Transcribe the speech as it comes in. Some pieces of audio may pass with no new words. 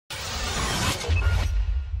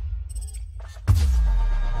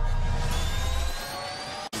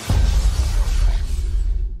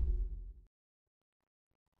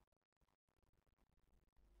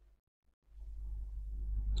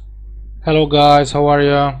Hello guys, how are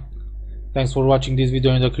you? Thanks for watching this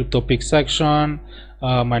video in the CryptoPix section.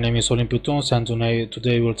 My name is Olimpiu Tuns, and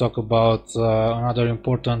today we'll talk about another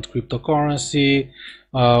important cryptocurrency.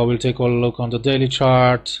 We'll take a look on the daily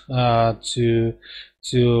chart and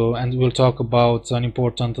we'll talk about an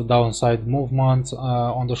important downside movement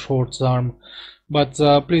on the short term. But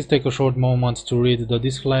please take a short moment to read the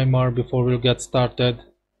disclaimer before we'll get started.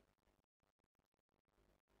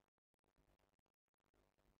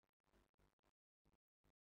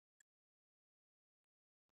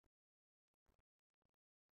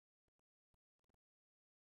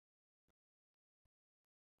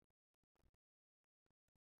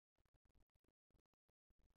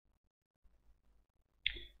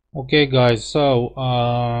 Okay guys, so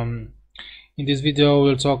in this video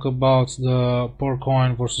we'll talk about the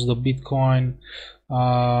Pearl versus the Bitcoin.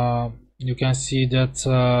 You can see that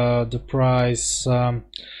the price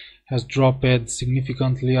has dropped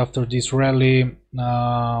significantly after this rally.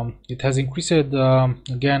 It has increased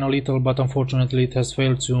again a little, but unfortunately it has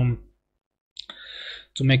failed to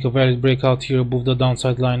make a valid breakout here above the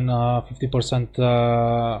downside line, 50%,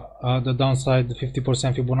 the downside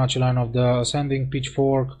 50% Fibonacci line of the ascending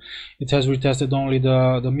pitchfork. It has retested only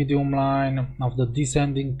the medium line of the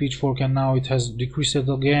descending pitchfork, and now it has decreased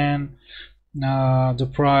again. The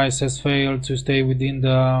price has failed to stay within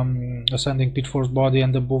the ascending pitchfork body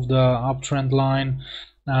and above the uptrend line.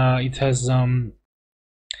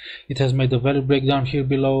 It has made a valid breakdown here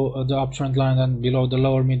below the uptrend line and below the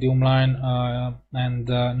lower medium line, and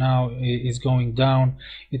now it is going down.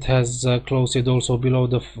 It has closed it also below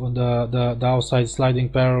the outside sliding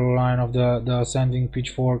parallel line of the ascending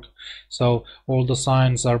pitchfork. So all the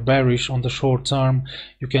signs are bearish on the short term.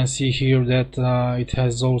 You can see here that it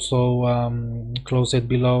has also closed it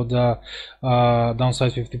below the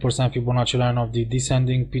downside 50% Fibonacci line of the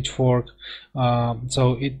descending pitchfork.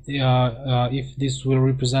 So if this will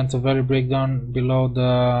represent a value breakdown below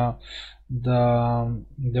the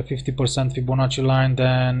 50% Fibonacci line,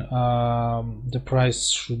 then the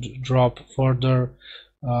price should drop further.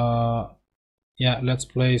 Yeah, let's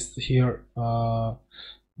place here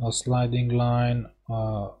a sliding line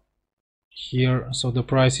here, so the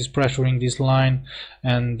price is pressuring this line,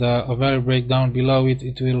 and a value breakdown below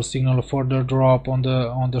it will signal a further drop on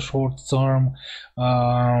the short term.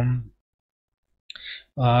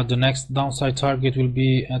 The next downside target will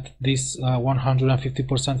be at this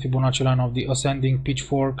 150% Fibonacci line of the ascending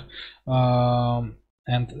pitchfork.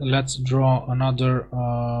 And let's draw another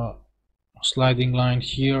sliding line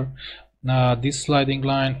here. This sliding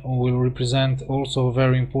line will represent also a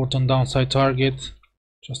very important downside target.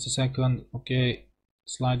 Just a second. Okay,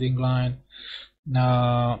 sliding line,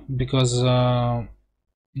 because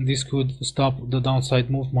this could stop the downside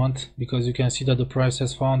movement, because you can see that the price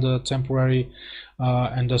has found a temporary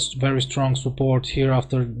and a very strong support here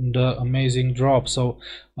after the amazing drop. So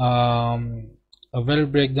a value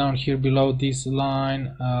breakdown here below this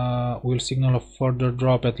line will signal a further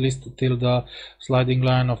drop, at least till the sliding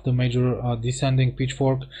line of the major descending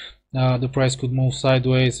pitchfork. The price could move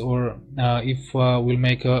sideways, or if we'll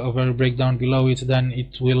make a value breakdown below it, then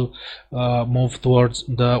it will move towards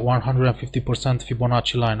the 150%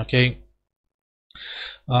 Fibonacci line. Okay.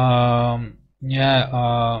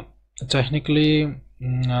 Yeah, technically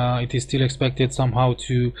it is still expected somehow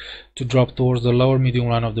to drop towards the lower medium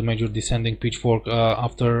line of the major descending pitchfork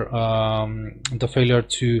after the failure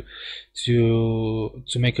to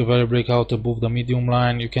make a value breakout above the medium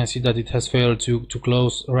line. You can see that it has failed to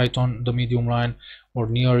close right on the medium line or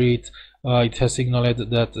near it. It has signaled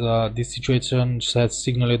that this situation has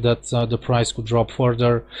signaled that the price could drop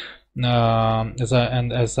further. As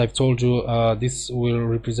I've told you, this will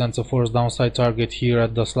represent the first downside target here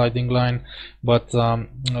at the sliding line, but a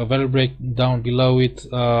value breakdown below it,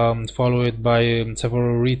 followed by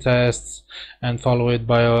several retests, and followed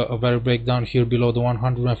by a value breakdown here below the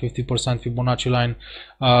 150% Fibonacci line,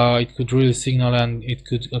 it could really signal, and it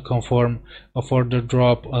could confirm a further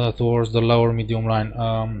drop towards the lower medium line.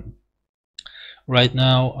 Right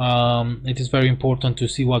now it is very important to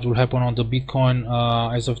see what will happen on the Bitcoin.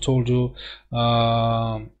 As I've told you,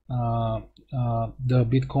 the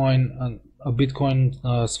Bitcoin a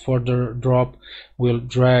Bitcoin's further drop will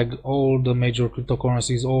drag all the major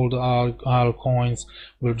cryptocurrencies, all the altcoins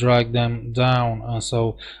will drag them down.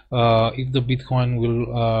 So if the Bitcoin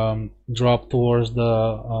will drop towards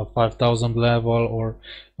the 5,000 level, or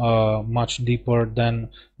much deeper than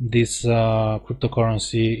this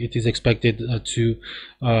cryptocurrency, it is expected to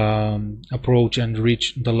approach and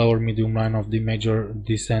reach the lower medium line of the major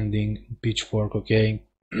descending pitchfork. Okay.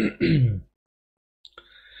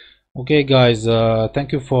 Okay guys,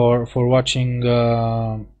 thank you for watching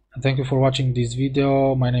Thank you for watching this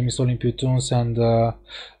video. My name is Olimpiu Tuns, and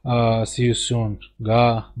see you soon.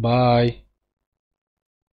 Bye.